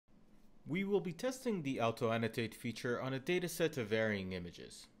We will be testing the Auto-Annotate feature on a dataset of varying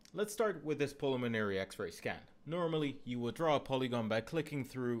images. Let's start with this preliminary X-ray scan. Normally, you would draw a polygon by clicking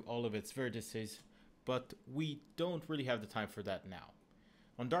through all of its vertices, but we don't really have the time for that now.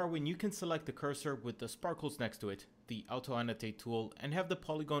 On Darwin, you can select the cursor with the sparkles next to it, the Auto-Annotate tool, and have the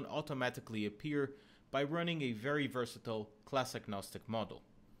polygon automatically appear by running a very versatile class-agnostic model.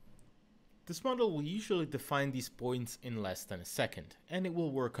 This model will usually define these points in less than a second, and it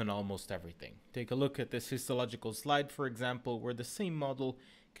will work on almost everything. Take a look at this histological slide, for example, where the same model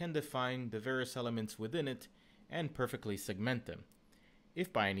can define the various elements within it and perfectly segment them.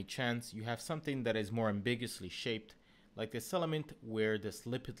 If by any chance you have something that is more ambiguously shaped, like this element where this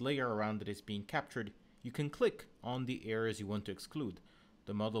lipid layer around it is being captured, you can click on the areas you want to exclude.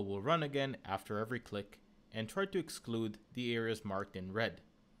 The model will run again after every click and try to exclude the areas marked in red.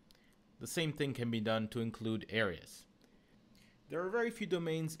 The same thing can be done to include areas. There are very few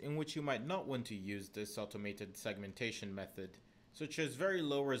domains in which you might not want to use this automated segmentation method, such as very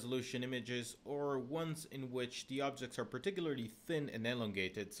low resolution images or ones in which the objects are particularly thin and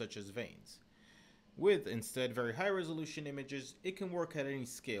elongated, such as veins. With instead very high resolution images, it can work at any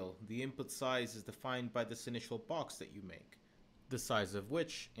scale. The input size is defined by this initial box that you make, the size of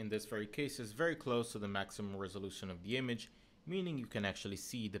which, in this very case, is very close to the maximum resolution of the image, meaning you can actually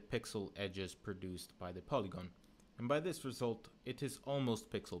see the pixel edges produced by the polygon. And by this result, it is almost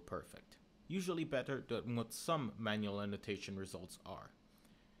pixel perfect, usually better than what some manual annotation results are.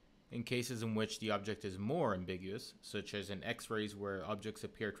 In cases in which the object is more ambiguous, such as in X-rays where objects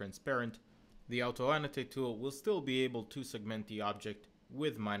appear transparent, the Auto-Annotate tool will still be able to segment the object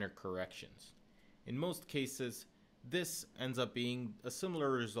with minor corrections. In most cases, this ends up being a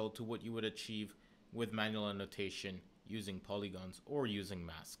similar result to what you would achieve with manual annotation using polygons or using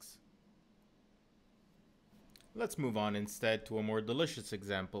masks. Let's move on instead to a more delicious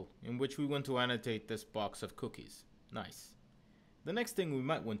example in which we want to annotate this box of cookies. Nice. The next thing we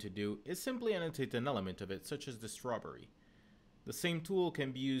might want to do is simply annotate an element of it, such as the strawberry. The same tool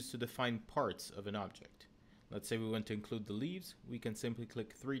can be used to define parts of an object. Let's say we want to include the leaves, we can simply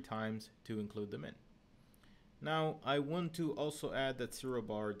click 3 times to include them in. Now I want to also add that 0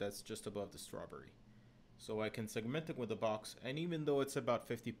 bar that's just above the strawberry. So I can segment it with a box, and even though it's about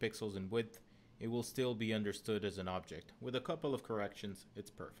 50 pixels in width, it will still be understood as an object. With a couple of corrections, it's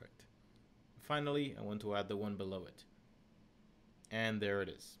perfect. Finally, I want to add the one below it. And there it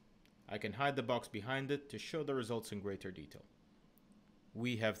is. I can hide the box behind it to show the results in greater detail.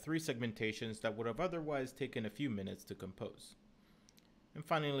 We have 3 segmentations that would have otherwise taken a few minutes to compose. And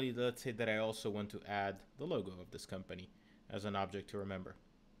finally, let's say that I also want to add the logo of this company as an object to remember.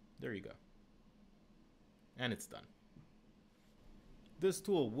 There you go. And it's done. This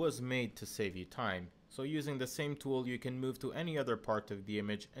tool was made to save you time, so using the same tool you can move to any other part of the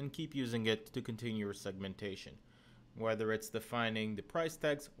image and keep using it to continue your segmentation, whether it's defining the price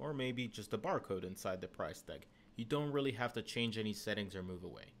tags or maybe just a barcode inside the price tag. You don't really have to change any settings or move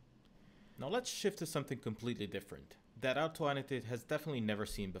away. Now let's shift to something completely different that Auto-Annotate has definitely never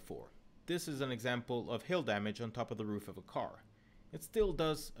seen before. This is an example of hail damage on top of the roof of a car. It still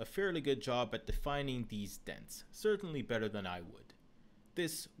does a fairly good job at defining these dents, certainly better than I would.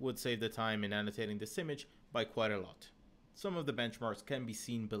 This would save the time in annotating this image by quite a lot. Some of the benchmarks can be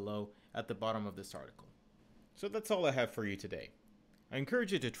seen below at the bottom of this article. So that's all I have for you today. I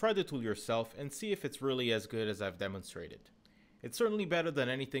encourage you to try the tool yourself and see if it's really as good as I've demonstrated. It's certainly better than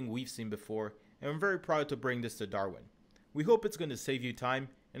anything we've seen before, and I'm very proud to bring this to Darwin. We hope it's going to save you time,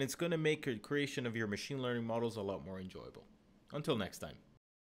 and it's going to make the creation of your machine learning models a lot more enjoyable. Until next time.